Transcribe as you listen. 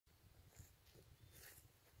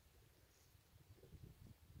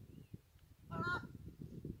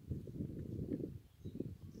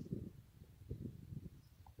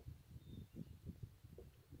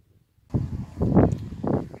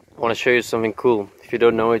I want to show you something cool. If you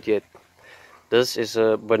don't know it yet, this is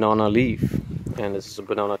a banana leaf and this is a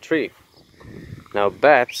banana tree. Now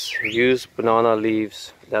bats use banana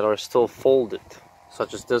leaves that are still folded,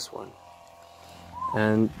 such as this one.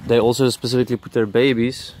 And they also specifically put their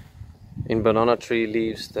babies in banana tree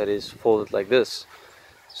leaves that is folded like this.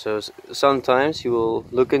 So sometimes you will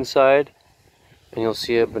look inside and you'll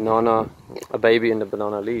see a baby in the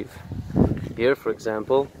banana leaf. Here, for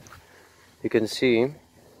example, you can see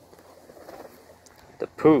the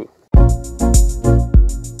poo.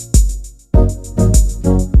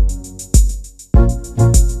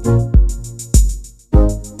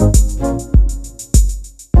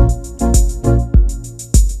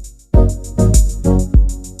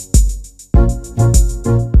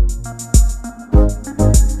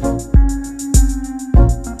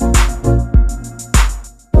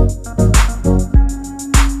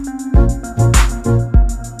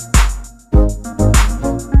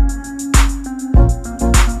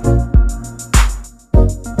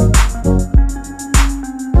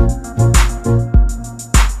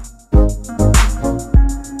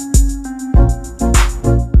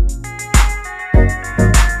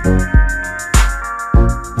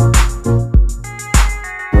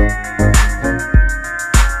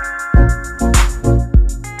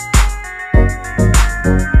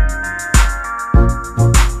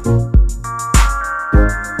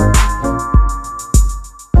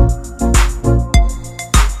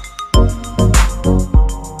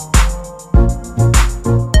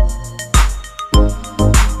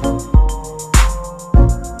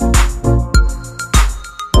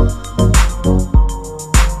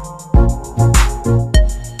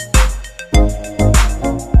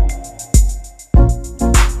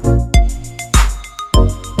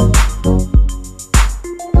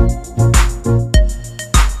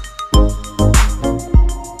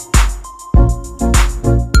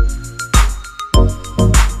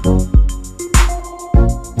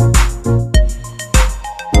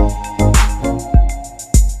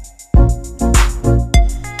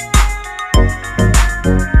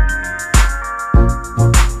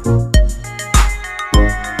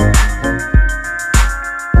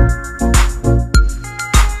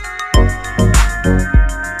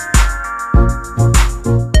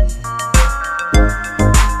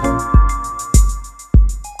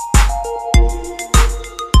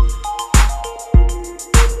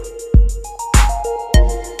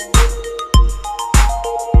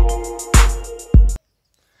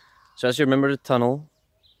 So as you remember the tunnel,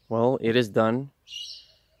 well, it is done.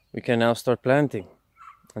 We can now start planting.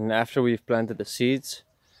 And after we've planted the seeds,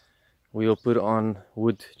 we will put on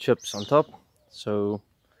wood chips on top. So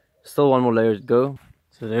still one more layer to go.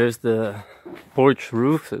 So there's the porch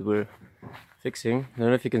roof that we're fixing. I don't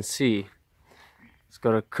know if you can see. It's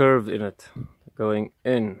got a curve in it going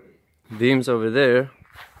in. Beams over there.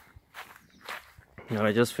 Now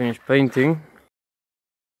I just finished painting.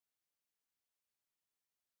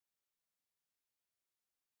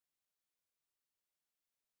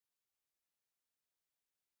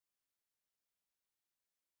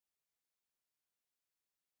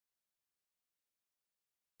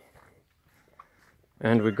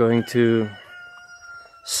 And we're going to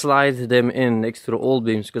slide them in next to the old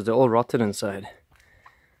beams because they're all rotten inside.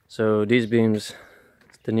 So these beams,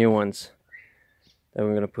 the new ones that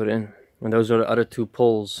we're going to put in. And those are the other two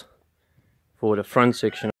poles for the front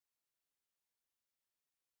section.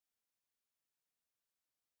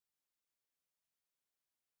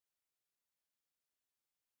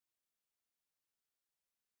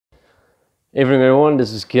 Evening everyone,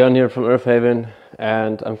 this is Kian here from Earthhaven,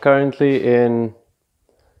 and I'm currently in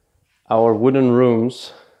our wooden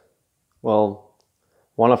rooms, well,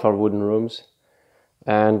 one of our wooden rooms,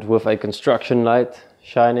 and with a construction light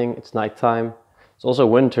shining. It's nighttime. It's also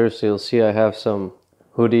winter, so you'll see I have some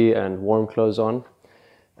hoodie and warm clothes on,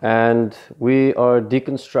 and we are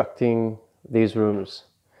deconstructing these rooms.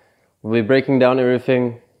 We'll be breaking down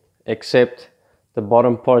everything except the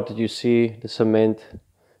bottom part that you see, the cement,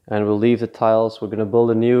 and we'll leave the tiles. We're going to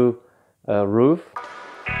build a new roof.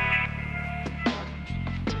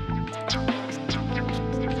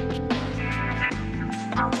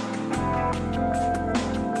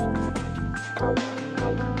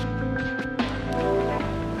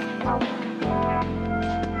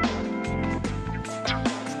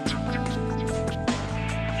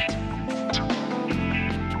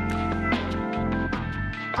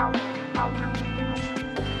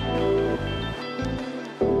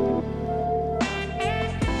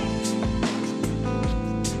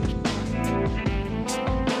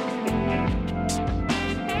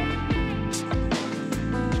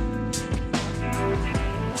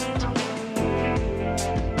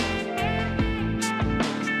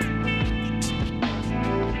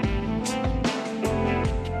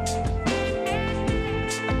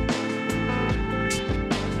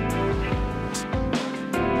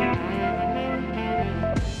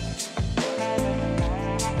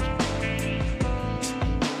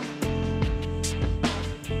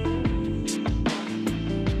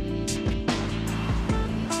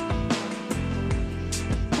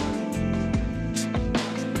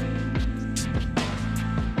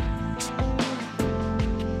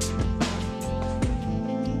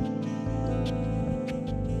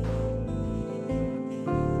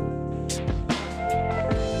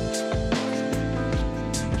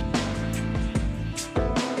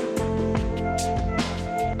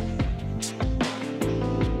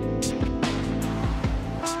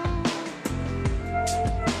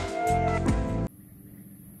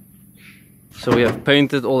 So we have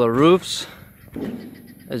painted all our roofs.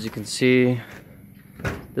 As you can see,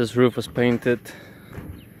 this roof was painted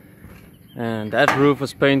and that roof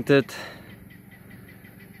was painted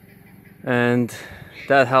and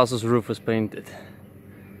that house's roof was painted.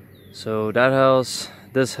 So that house,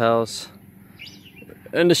 this house,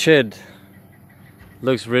 and the shed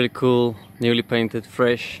looks really cool, newly painted,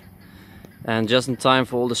 fresh, and just in time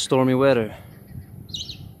for all the stormy weather.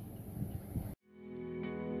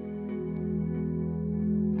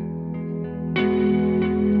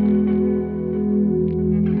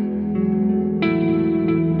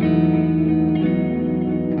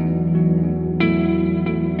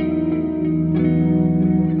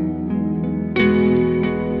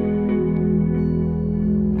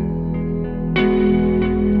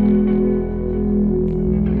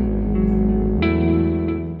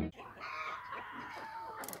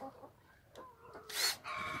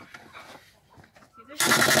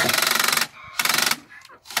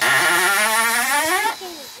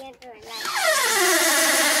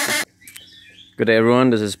 Good day everyone,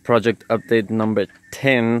 this is project update number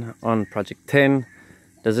 10 on project 10.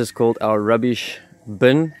 This is called our rubbish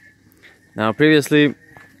bin. Now previously,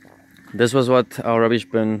 this was what our rubbish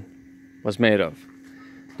bin was made of.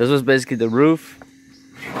 This was basically the roof.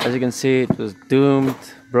 As you can see, it was doomed,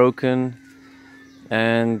 broken,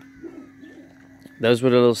 and those were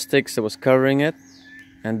the little sticks that was covering it.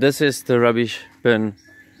 And this is the rubbish bin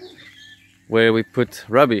where we put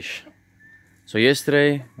rubbish. So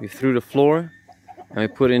yesterday we threw the floor and we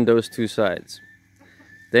put in those two sides.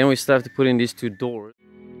 Then we still have to put in these two doors.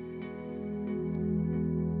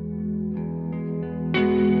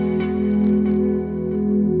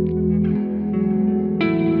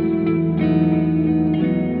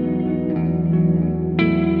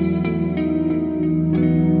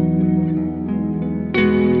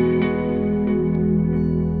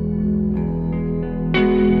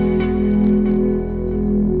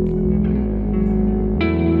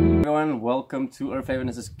 Welcome to Earth Haven.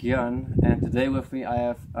 This is Gian, and today with me I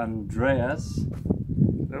have Andreas.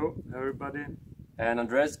 Hello everybody. And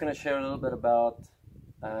Andreas is going to share a little bit about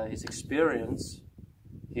his experience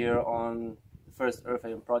here on the first Earth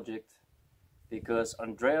Haven project, because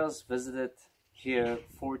Andreas visited here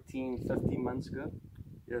 15 months ago.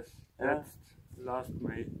 Yes, that's last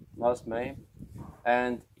May. Last May.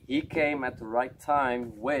 And he came at the right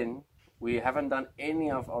time when we haven't done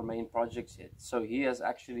any of our main projects yet. So he has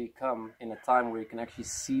actually come in a time where he can actually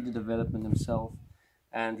see the development himself.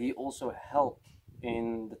 And he also helped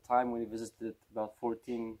in the time when he visited about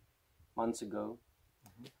 14 months ago,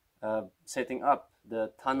 setting up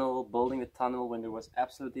the tunnel, building the tunnel when there was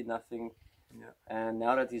absolutely nothing. Yeah. And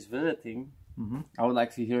now that he's visiting, I would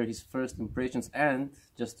like to hear his first impressions, and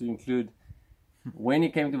just to include, when he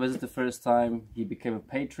came to visit the first time, he became a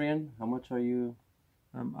patron. How much are you?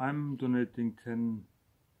 I'm donating $10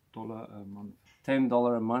 a month.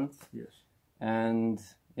 $10 a month? Yes. And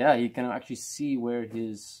yeah, you can actually see where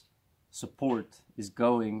his support is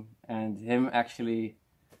going, and him actually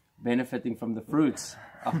benefiting from the fruits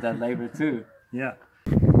of that labor too. Yeah.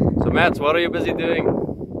 So Matt, what are you busy doing?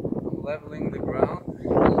 I'm leveling the ground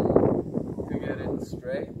to get it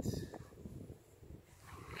straight.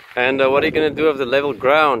 And what are you going to do with the level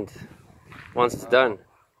ground once it's done?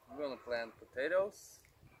 I'm going to plant potatoes.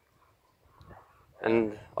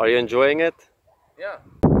 And are you enjoying it? Yeah.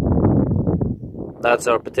 That's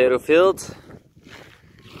our potato field.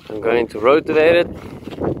 I'm going to rotate it.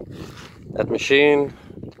 That machine,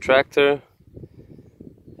 the tractor.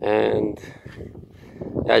 And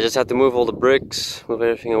yeah, I just had to move all the bricks, move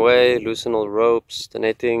everything away, loosen all the ropes, the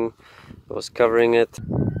netting that was covering it.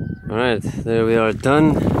 Alright, there we are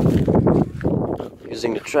done.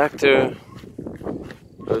 Using the tractor,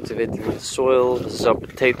 rotating the soil. This is our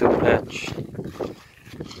potato patch.